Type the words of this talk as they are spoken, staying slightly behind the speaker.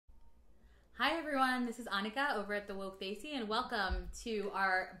Hi everyone, this is Annika over at the Woke Desi, and welcome to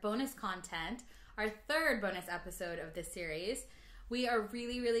our bonus content, our third bonus episode of this series. We are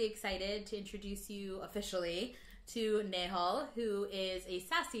really excited to introduce you officially to Nehal, who is a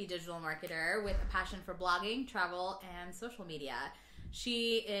sassy digital marketer with a passion for blogging, travel, and social media.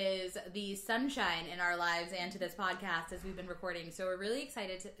 She is the sunshine in our lives and to this podcast as we've been recording, so we're really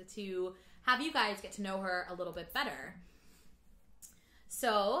excited to have you guys get to know her a little bit better.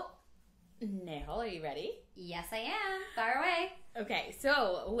 So, Nehal, are you ready? Yes, I am. Fire away. Okay,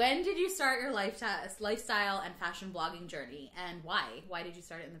 so when did you start your lifestyle and fashion blogging journey, and why? Why did you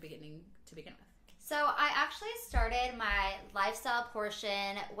start it in the beginning to begin with? So I actually started my lifestyle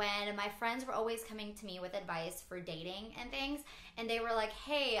portion when my friends were always coming to me with advice for dating and things. And they were like,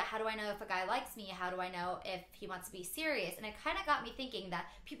 hey, how do I know if a guy likes me? How do I know if he wants to be serious? And it kind of got me thinking that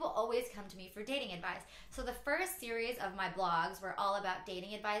people always come to me for dating advice. So the first series of my blogs were all about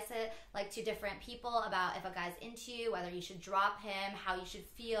dating advice, like to different people, about if a guy's into you, whether you should drop him, how you should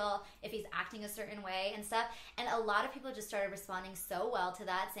feel, if he's acting a certain way and stuff. And a lot of people just started responding so well to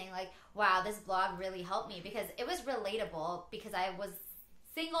that, saying like, wow, this blog really helped me, because it was relatable, because I was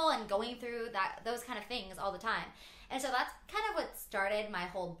single and going through those kind of things all the time. And so that's kind of what started my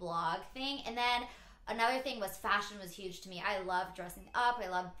whole blog thing. And then another thing was fashion was huge to me. I love dressing up. I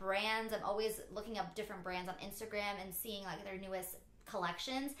love brands. I'm always looking up different brands on Instagram and seeing like their newest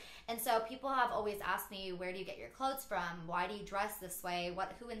collections. And so people have always asked me, where do you get your clothes from? Why do you dress this way?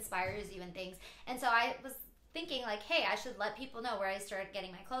 Who inspires you and things? And so I was thinking like, hey, I should let people know where I started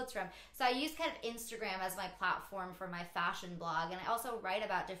getting my clothes from. So I use kind of Instagram as my platform for my fashion blog. And I also write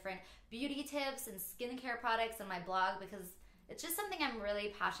about different beauty tips and skincare products on my blog, because it's just something I'm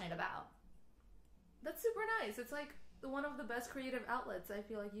really passionate about. That's super nice. It's like one of the best creative outlets I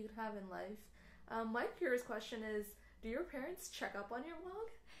feel like you could have in life. My curious question is, do your parents check up on your blog?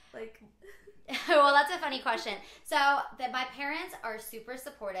 Like... Well, that's a funny question. So my parents are super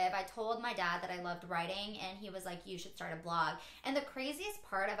supportive. I told my dad that I loved writing, and he was like, you should start a blog. And the craziest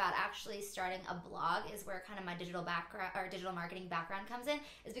part about actually starting a blog is where kind of my digital background or digital marketing background comes in,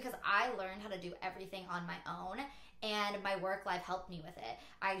 is because I learned how to do everything on my own. And my work life helped me with it.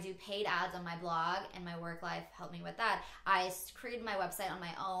 I do paid ads on my blog, and my work life helped me with that. I created my website on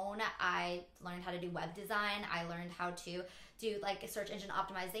my own. I learned how to do web design. I learned how to do like a search engine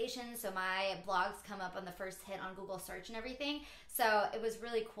optimization, so my blogs come up on the first hit on Google search and everything. So it was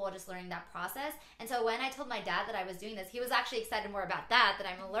really cool just learning that process. And so when I told my dad that I was doing this, he was actually excited more about that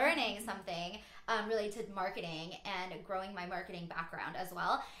I'm learning something related to marketing and growing my marketing background as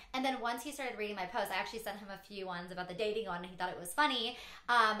well. And then once he started reading my posts, I actually sent him a few ones about the dating one, and he thought it was funny.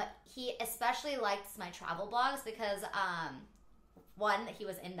 He especially liked my travel blogs because one, he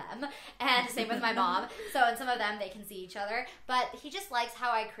was in them, and same with my mom. So in some of them, they can see each other. But he just likes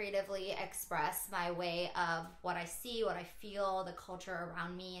how I creatively express my way of what I see, what I feel, the culture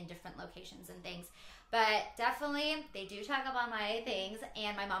around me in different locations and things. But definitely, they do check up on my things,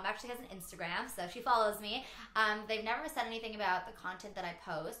 and my mom actually has an Instagram, so she follows me. They've never said anything about the content that I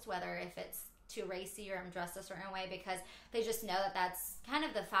post, whether if it's too racy or I'm dressed a certain way, because they just know that that's kind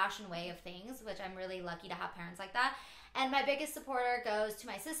of the fashion way of things, which I'm really lucky to have parents like that. And my biggest supporter goes to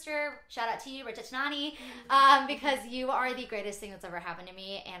my sister. Shout out to you, Nehal Tenany, because you are the greatest thing that's ever happened to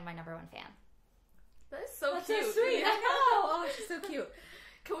me and my number one fan. That is so That's cute. so sweet. I know. Oh, she's so cute.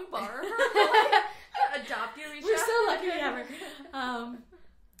 Can we borrow her? Adopt you, Risha? We're so lucky to have her.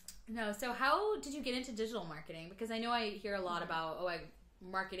 No, so how did you get into digital marketing? Because I know I hear a lot about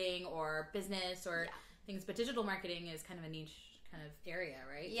marketing or business or things, but digital marketing is kind of a niche kind of area,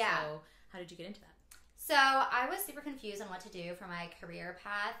 right? Yeah. So how did you get into that? So I was super confused on what to do for my career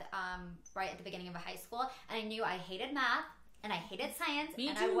path right at the beginning of high school. And I knew I hated math and I hated science. Me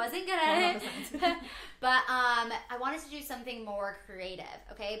and too. I wasn't good at it. But I wanted to do something more creative,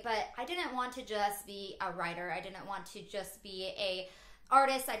 okay? But I didn't want to just be a writer. I didn't want to just be a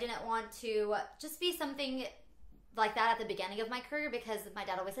artist. I didn't want to just be something like that at the beginning of my career, because my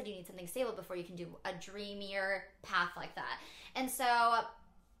dad always said you need something stable before you can do a dreamier path like that. And so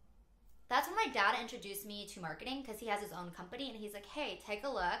that's when my dad introduced me to marketing, because he has his own company, and he's like, hey, take a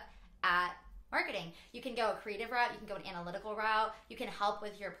look at marketing. You can go a creative route, you can go an analytical route, you can help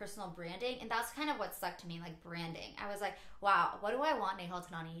with your personal branding. And that's kind of what stuck to me, like branding. I was like, wow, what do I want Nehal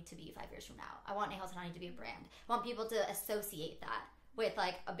Tenany to be 5 years from now? I want Nehal Tenany to be a brand. I want people to associate that with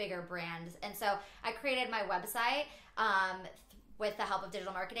like a bigger brand. And so I created my website with the help of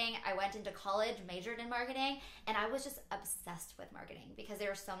digital marketing, I went into college, majored in marketing, and I was just obsessed with marketing because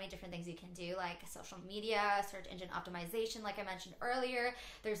there are so many different things you can do, like social media, search engine optimization, like I mentioned earlier.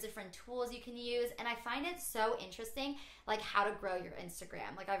 There's different tools you can use, and I find it so interesting, like how to grow your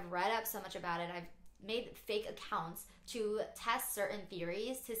Instagram. Like I've read up so much about it. I've made fake accounts to test certain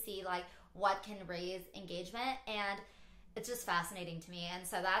theories to see like what can raise engagement, and it's just fascinating to me. And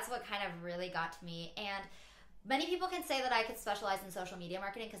so that's what kind of really got to me. And many people can say that I could specialize in social media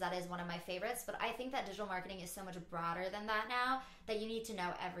marketing because that is one of my favorites, but I think that digital marketing is so much broader than that now, that you need to know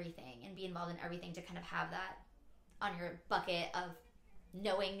everything and be involved in everything to kind of have that on your bucket of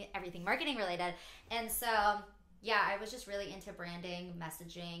knowing everything marketing related. And so, yeah, I was just really into branding,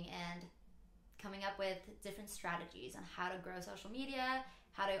 messaging, and coming up with different strategies on how to grow social media,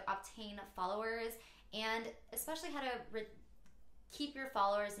 how to obtain followers, and especially how to keep your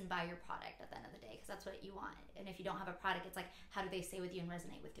followers and buy your product at the end of the day, because that's what you want. And if you don't have a product, it's like, how do they stay with you and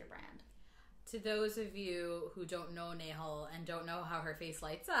resonate with your brand? To those of you who don't know Nehal and don't know how her face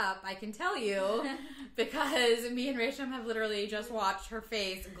lights up, I can tell you because me and Rachel have literally just watched her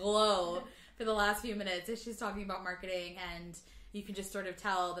face glow for the last few minutes as she's talking about marketing, and you can just sort of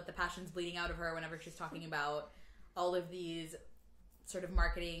tell that the passion's bleeding out of her whenever she's talking about all of these sort of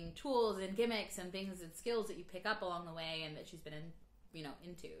marketing tools and gimmicks and things and skills that you pick up along the way and that she's been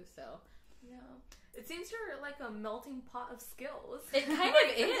into. So yeah, it seems you're like a melting pot of skills. It kind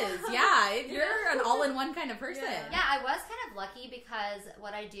of is. Yeah, you're an all-in-one kind of person. Yeah, I was kind of lucky because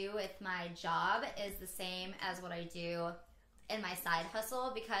what I do with my job is the same as what I do in my side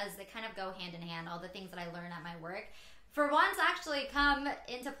hustle, because they kind of go hand in hand. All the things that I learn at my work for once actually come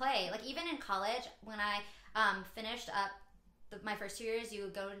into play. Like even in college, when I finished up my first 2 years, you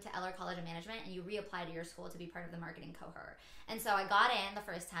go into Eller College of Management and you reapply to your school to be part of the marketing cohort. And so I got in the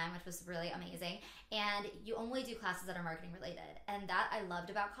first time, which was really amazing. And you only do classes that are marketing related. And that I loved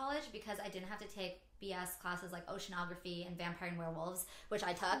about college because I didn't have to take BS classes like oceanography and vampire and werewolves, which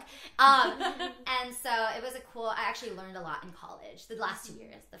I took. And so it was I actually learned a lot in college the last 2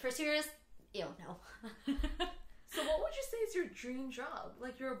 years. The first 2 years, no. So what would you say is your dream job?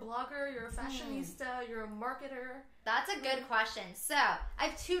 Like you're a blogger, you're a fashionista, you're a marketer? That's a good question. So I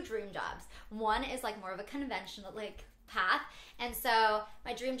have 2 dream jobs. One is like more of a conventional path. And so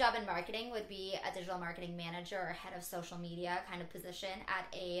my dream job in marketing would be a digital marketing manager or head of social media kind of position at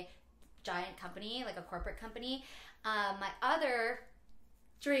a giant company, like a corporate company. My other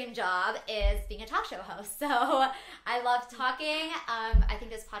dream job is being a talk show host. So I love talking. I think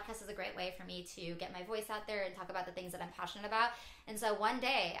this podcast is a great way for me to get my voice out there and talk about the things that I'm passionate about. And so one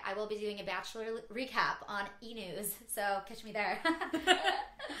day I will be doing a Bachelor recap on E-News. So catch me there.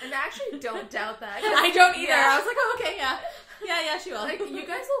 And I actually don't doubt that. I don't either. Yeah. I was like, oh, okay, yeah. Yeah, she will. Like, you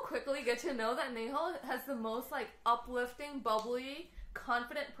guys will quickly get to know that Nehal has the most uplifting, bubbly,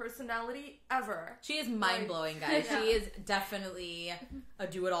 confident personality ever. She is mind-blowing, guys. Yeah. She is definitely a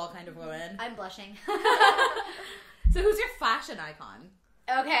do-it-all kind of woman. I'm blushing. So who's your fashion icon?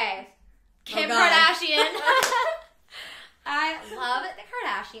 Okay. Kim Kardashian. I love the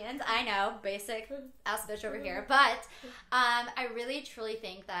Kardashians. I know, basic ass bitch over here. But I really, truly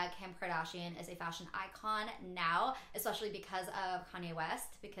think that Kim Kardashian is a fashion icon now, especially because of Kanye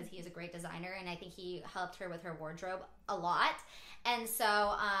West, because he is a great designer, and I think he helped her with her wardrobe a lot. And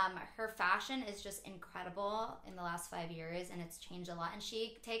so her fashion is just incredible in the last 5 years, and it's changed a lot. And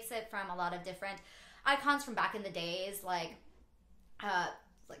she takes it from a lot of different icons from back in the days, like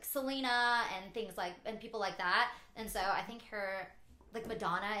Selena and people like that. And so I think her,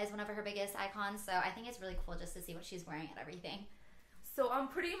 Madonna is one of her biggest icons. So I think it's really cool just to see what she's wearing and everything. So I'm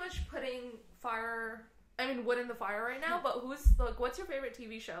pretty much putting wood in the fire right now, but what's your favorite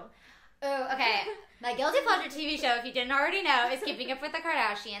TV show? Oh, okay. My guilty pleasure TV show, if you didn't already know, is Keeping Up with the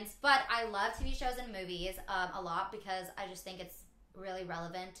Kardashians. But I love TV shows and movies a lot because I just think it's really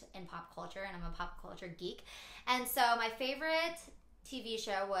relevant in pop culture, and I'm a pop culture geek. And so my favorite TV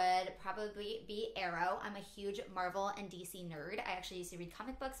show would probably be Arrow. I'm a huge Marvel and DC nerd. I actually used to read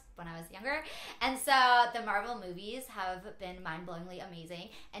comic books when I was younger. And so the Marvel movies have been mind-blowingly amazing,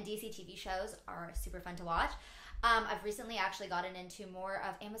 and DC TV shows are super fun to watch. I've recently actually gotten into more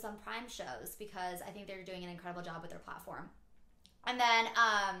of Amazon Prime shows because I think they're doing an incredible job with their platform. And then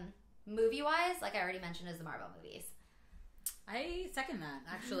movie-wise, like I already mentioned, is the Marvel movies. I second that,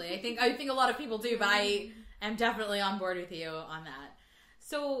 actually. I think a lot of people do, but I am definitely on board with you on that.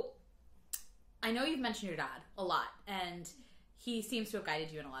 So I know you've mentioned your dad a lot, and he seems to have guided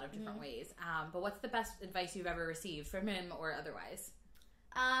you in a lot of different ways. But what's the best advice you've ever received from him or otherwise?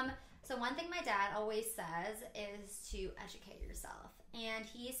 So one thing my dad always says is to educate yourself. And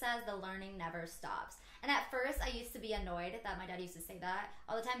he says the learning never stops. And at first, I used to be annoyed that my dad used to say that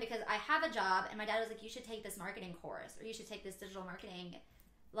all the time because I have a job, and my dad was like, you should take this marketing course, or you should take this digital marketing,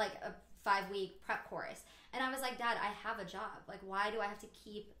 like a 5-week prep course. And I was like, Dad, I have a job. Like, why do I have to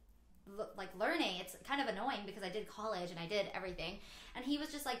keep learning? It's kind of annoying because I did college and I did everything. And he was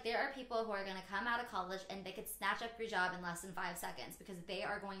just like, there are people who are going to come out of college and they could snatch up your job in less than 5 seconds because they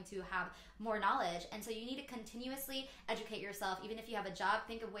are going to have more knowledge. And so you need to continuously educate yourself. Even if you have a job,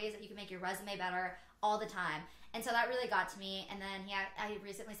 think of ways that you can make your resume better all the time. And so that really got to me. And then I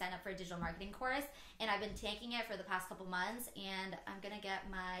recently signed up for a digital marketing course, and I've been taking it for the past couple months, and I'm going to get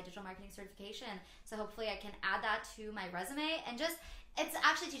my digital marketing certification. So hopefully I can add that to my resume, and just, it's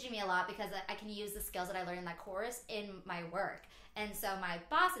actually teaching me a lot because I can use the skills that I learned in that course in my work. And so my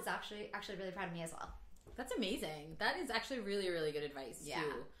boss is actually really proud of me as well. That's amazing. That is actually really, really good advice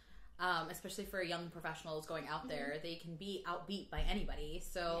too. Especially for young professionals going out there, they can be outbeat by anybody.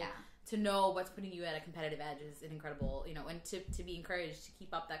 So to know what's putting you at a competitive edge is an incredible, and to be encouraged to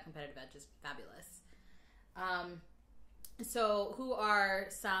keep up that competitive edge is fabulous. So who are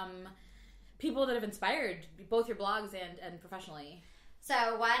some people that have inspired both your blogs and professionally?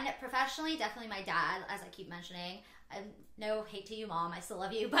 So one, professionally, definitely my dad, as I keep mentioning. No hate to you, Mom. I still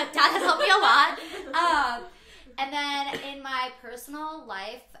love you, but Dad has helped me a lot. And then in my personal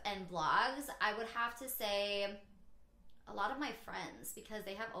life and blogs, I would have to say a lot of my friends, because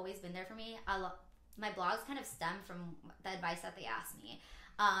they have always been there for me. My blogs kind of stem from the advice that they asked me.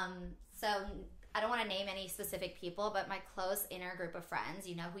 So I don't want to name any specific people, but my close inner group of friends,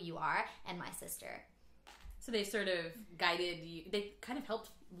 you know who you are, and my sister. So they sort of guided you. They kind of helped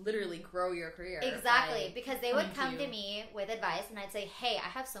literally grow your career. Exactly, because they would come to me with advice, and I'd say, hey, I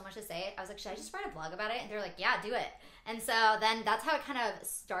have so much to say. I was like, should I just write a blog about it? And they're like, yeah, do it. And so then that's how it kind of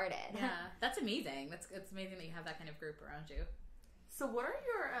started. Yeah, that's amazing. It's amazing that you have that kind of group around you. So what are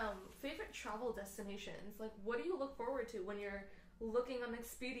your favorite travel destinations? Like, what do you look forward to when you're looking on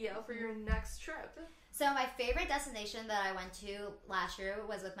Expedia for your next trip? So my favorite destination that I went to last year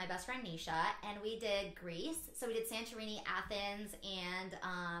was with my best friend Nisha, and we did Greece. So we did Santorini, Athens, and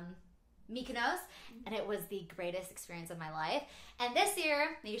Mykonos, and it was the greatest experience of my life. And this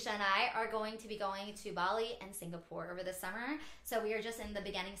year, Nisha and I are going to be going to Bali and Singapore over the summer. So we are just in the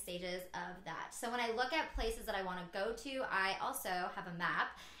beginning stages of that. So when I look at places that I want to go to, I also have a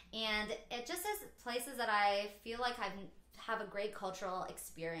map, and it just says places that I feel like have a great cultural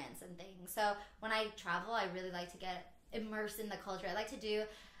experience and things. So when I travel, I really like to get immersed in the culture. I like to do,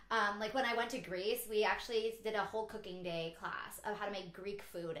 like when I went to Greece, we actually did a whole cooking day class of how to make Greek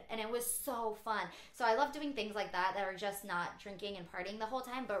food, and it was so fun. So I love doing things like that are just not drinking and partying the whole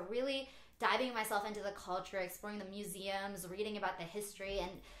time, but really diving myself into the culture, exploring the museums, reading about the history,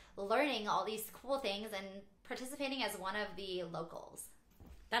 and learning all these cool things and participating as one of the locals.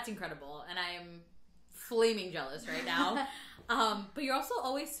 That's incredible, and I am flaming jealous right now. But you're also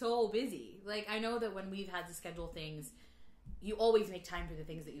always so busy. Like, I know that when we've had to schedule things, you always make time for the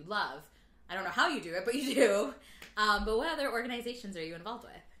things that you love. I don't know how you do it, but you do. But what other organizations are you involved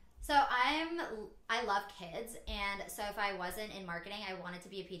with? So I love kids, and so if I wasn't in marketing, I wanted to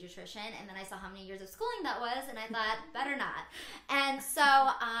be a pediatrician, and then I saw how many years of schooling that was, and I thought, better not. And so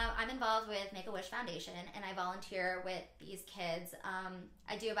I'm involved with Make-A-Wish Foundation, and I volunteer with these kids.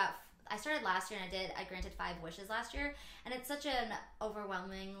 I started last year, and I granted 5 wishes last year, and it's such an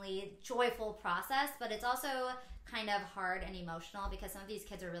overwhelmingly joyful process, but it's also kind of hard and emotional because some of these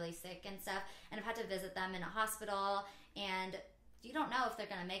kids are really sick and stuff, and I've had to visit them in a hospital, and you don't know if they're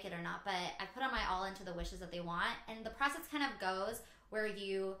going to make it or not, but I put on my all into the wishes that they want, and the process kind of goes where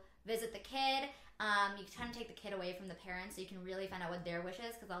you visit the kid, you kind of take the kid away from the parents so you can really find out what their wish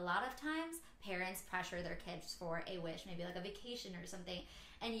is, because a lot of times parents pressure their kids for a wish, maybe like a vacation or something,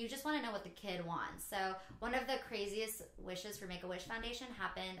 and you just want to know what the kid wants. So one of the craziest wishes for Make-A-Wish Foundation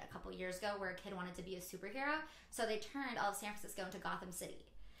happened a couple years ago where a kid wanted to be a superhero, so they turned all of San Francisco into Gotham City.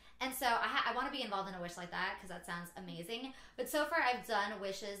 And so I want to be involved in a wish like that because that sounds amazing. But so far I've done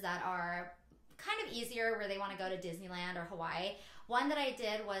wishes that are kind of easier where they want to go to Disneyland or Hawaii. One that I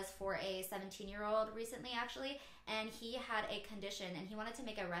did was for a 17-year-old recently, actually, and he had a condition and he wanted to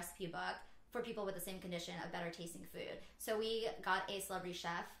make a recipe book for people with the same condition of better tasting food. So we got a celebrity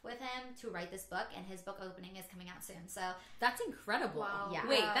chef with him to write this book, and his book opening is coming out soon. So that's incredible. Wow. Yeah.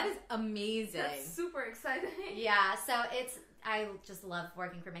 Wait, that is amazing. That's super exciting. Yeah, so I just love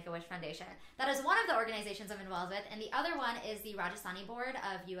working for Make-A-Wish Foundation. That is one of the organizations I'm involved with, and the other one is the Rajasthani Board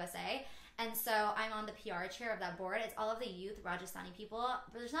of USA. And so I'm on the PR chair of that board. It's all of the youth Rajasthani people,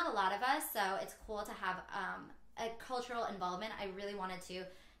 but there's not a lot of us, so it's cool to have a cultural involvement. I really wanted to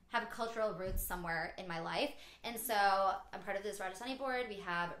have cultural roots somewhere in my life. And so I'm part of this Rajasthani board. We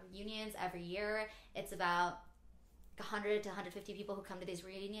have reunions every year. It's about 100 to 150 people who come to these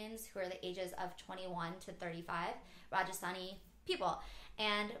reunions who are the ages of 21 to 35 Rajasthani people.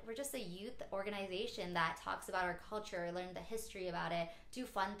 And we're just a youth organization that talks about our culture, learn the history about it, do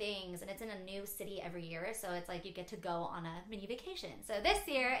fun things, and it's in a new city every year, so it's like you get to go on a mini vacation. So this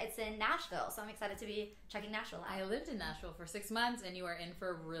year, it's in Nashville, so I'm excited to be checking Nashville out. I lived in Nashville for 6 months, and you are in for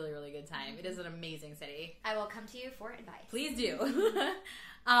a really, really good time. It is an amazing city. I will come to you for advice. Please do.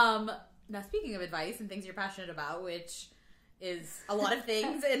 Now, speaking of advice and things you're passionate about, which is a lot of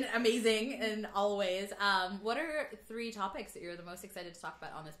things and amazing in all ways, what are 3 topics that you're the most excited to talk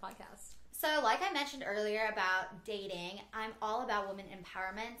about on this podcast? So like I mentioned earlier about dating, I'm all about women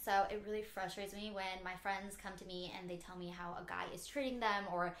empowerment. So it really frustrates me when my friends come to me and they tell me how a guy is treating them,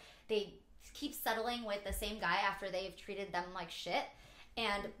 or they keep settling with the same guy after they've treated them like shit.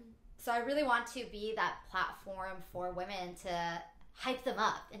 And so I really want to be that platform for women to hype them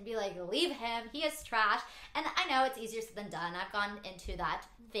up and be like, leave him, he is trash. And I know it's easier said than done. I've gone into that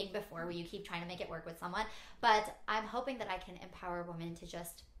thing before where you keep trying to make it work with someone, but I'm hoping that I can empower women to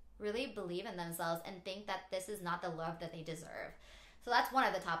just really believe in themselves and think that this is not the love that they deserve. So that's one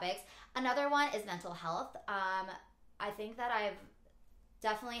of the topics. Another one is mental health. I think that I've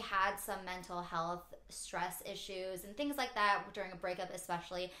definitely had some mental health stress issues and things like that during a breakup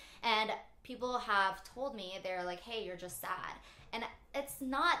especially, and people have told me, they're like, hey, you're just sad. And it's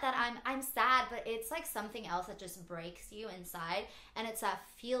not that I'm sad, but it's like something else that just breaks you inside. And it's that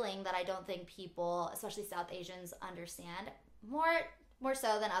feeling that I don't think people, especially South Asians, understand. More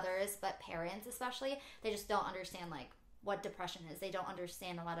so than others, but parents especially. They just don't understand like what depression is. They don't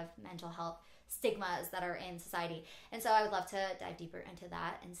understand a lot of mental health stigmas that are in society. And so I would love to dive deeper into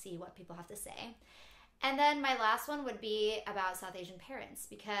that and see what people have to say. And then my last one would be about South Asian parents,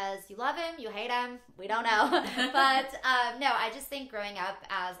 because you love him, you hate him, we don't know. But no, I just think growing up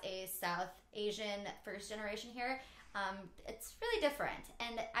as a South Asian first generation here, it's really different.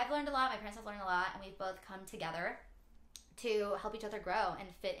 And I've learned a lot, my parents have learned a lot, and we've both come together to help each other grow and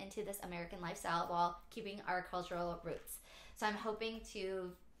fit into this American lifestyle while keeping our cultural roots. So I'm hoping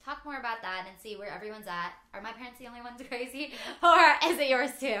to talk more about that and see where everyone's at. Are my parents the only ones crazy? Or is it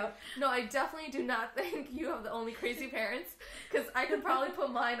yours too? No, I definitely do not think you have the only crazy parents, because I could probably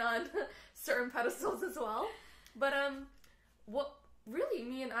put mine on certain pedestals as well. But what really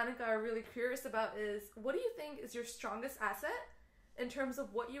me and Annika are really curious about is, what do you think is your strongest asset in terms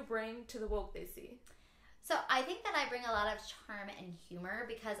of what you bring to the woke Desi? So I think that I bring a lot of charm and humor,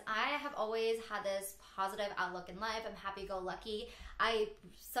 because I have always had this positive outlook in life. I'm happy-go-lucky.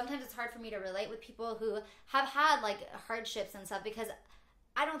 Sometimes it's hard for me to relate with people who have had like hardships and stuff, because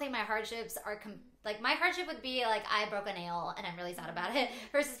I don't think my hardships are my hardship would be like I broke a nail and I'm really sad about it,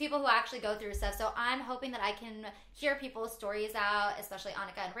 versus people who actually go through stuff. So I'm hoping that I can hear people's stories out, especially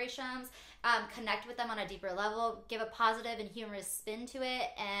Annika and Resham's, connect with them on a deeper level, give a positive and humorous spin to it,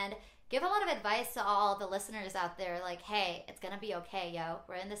 and give a lot of advice to all the listeners out there, like, hey, it's gonna be okay, yo.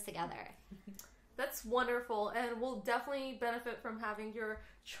 We're in this together. That's wonderful, and we'll definitely benefit from having your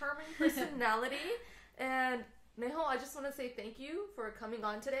charming personality. And Nehal, I just want to say thank you for coming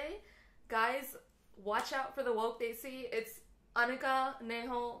on today. Guys, watch out for the woke Desi. It's Annika,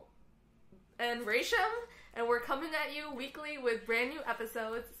 Nehal, and Resham, and we're coming at you weekly with brand new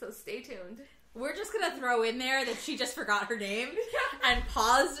episodes, so stay tuned. We're just going to throw in there that she just forgot her name and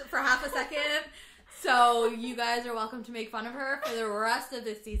paused for half a second. So you guys are welcome to make fun of her for the rest of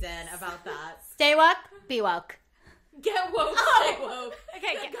this season about that. Stay woke, be woke. Get woke, stay woke.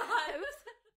 Okay, God.